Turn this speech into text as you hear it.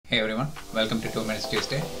Hey everyone, welcome to 2 Minutes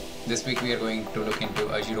Tuesday. This week we are going to look into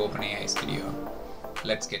Azure OpenAI Studio.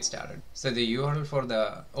 Let's get started. So the URL for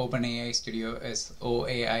the OpenAI Studio is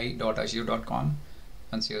oai.azure.com.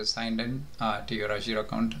 Once you're signed in to your Azure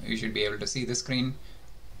account, you should be able to see the screen.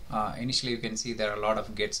 Initially you can see there are a lot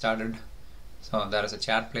of get started. So there is a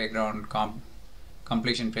chat playground,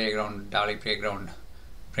 completion playground, DALI playground,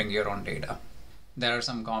 bring your own data. There are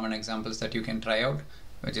some common examples that you can try out,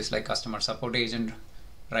 which is like customer support agent,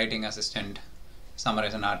 writing assistant,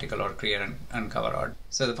 summarize an article, or create an uncover art.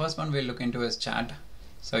 So the first one we'll look into is chat.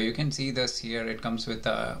 So you can see this here. It comes with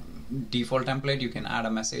a default template. You can add a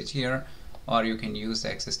message here, or you can use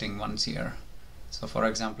the existing ones here. So for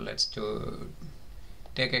example, let's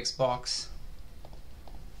take Xbox.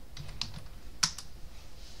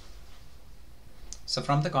 So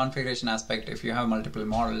from the configuration aspect, if you have multiple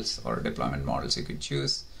models or deployment models, you could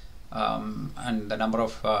choose and the number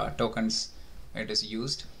of tokens it is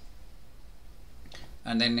used.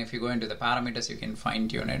 And then if you go into the parameters, you can fine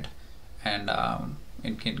tune it, and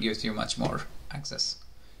gives you much more access.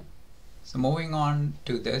 So moving on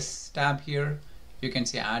to this tab here, you can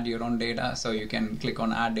see add your own data. So you can click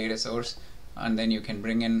on add data source, and then you can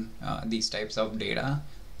bring in these types of data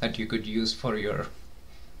that you could use for your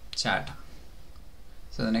chat.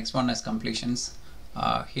 So the next one is completions.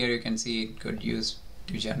 Here you can see it could use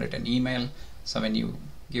to generate an email. So when you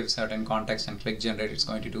give certain context and click generate, it's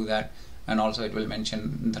going to do that, and also it will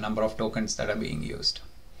mention the number of tokens that are being used.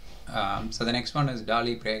 So the next one is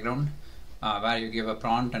DALI playground, where you give a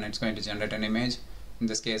prompt and it's going to generate an image. In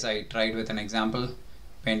this case I tried with an example,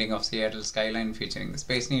 painting of Seattle skyline featuring the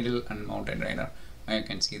Space Needle and mountain radar, and you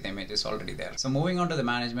can see the image is already there. So moving on to the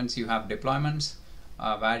managements, you have deployments,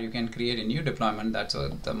 where you can create a new deployment. That's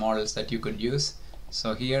the models that you could use.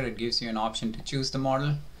 So here it gives you an option to choose the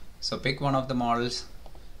model. So pick one of the models.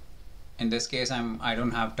 In this case I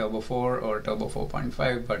don't have Turbo 4 or Turbo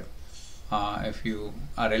 4.5, but if you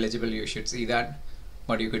are eligible you should see that.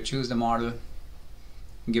 But you could choose the model,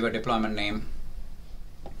 give a deployment name,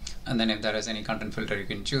 and then if there is any content filter you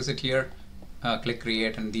can choose it here, click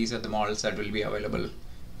create, and these are the models that will be available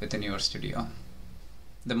within your studio.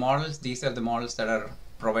 The models, these are the models that are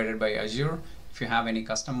provided by Azure. If you have any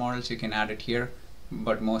custom models you can add it here,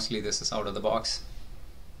 but mostly this is out of the box.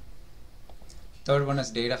 Third one is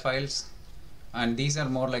data files, and these are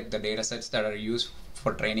more like the data sets that are used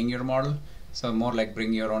for training your model. So more like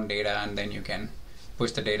bring your own data, and then you can push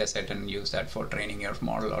the data set and use that for training your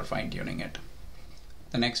model or fine tuning it.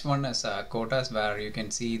 The next one is quotas, where you can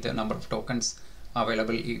see the number of tokens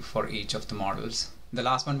available for each of the models. The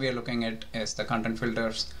last one we are looking at is the content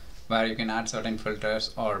filters, where you can add certain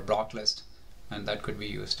filters or block list, and that could be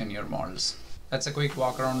used in your models. That's a quick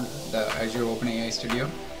walk around the Azure OpenAI Studio.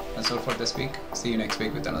 That's all for this week. See you next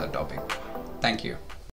week with another topic. Thank you.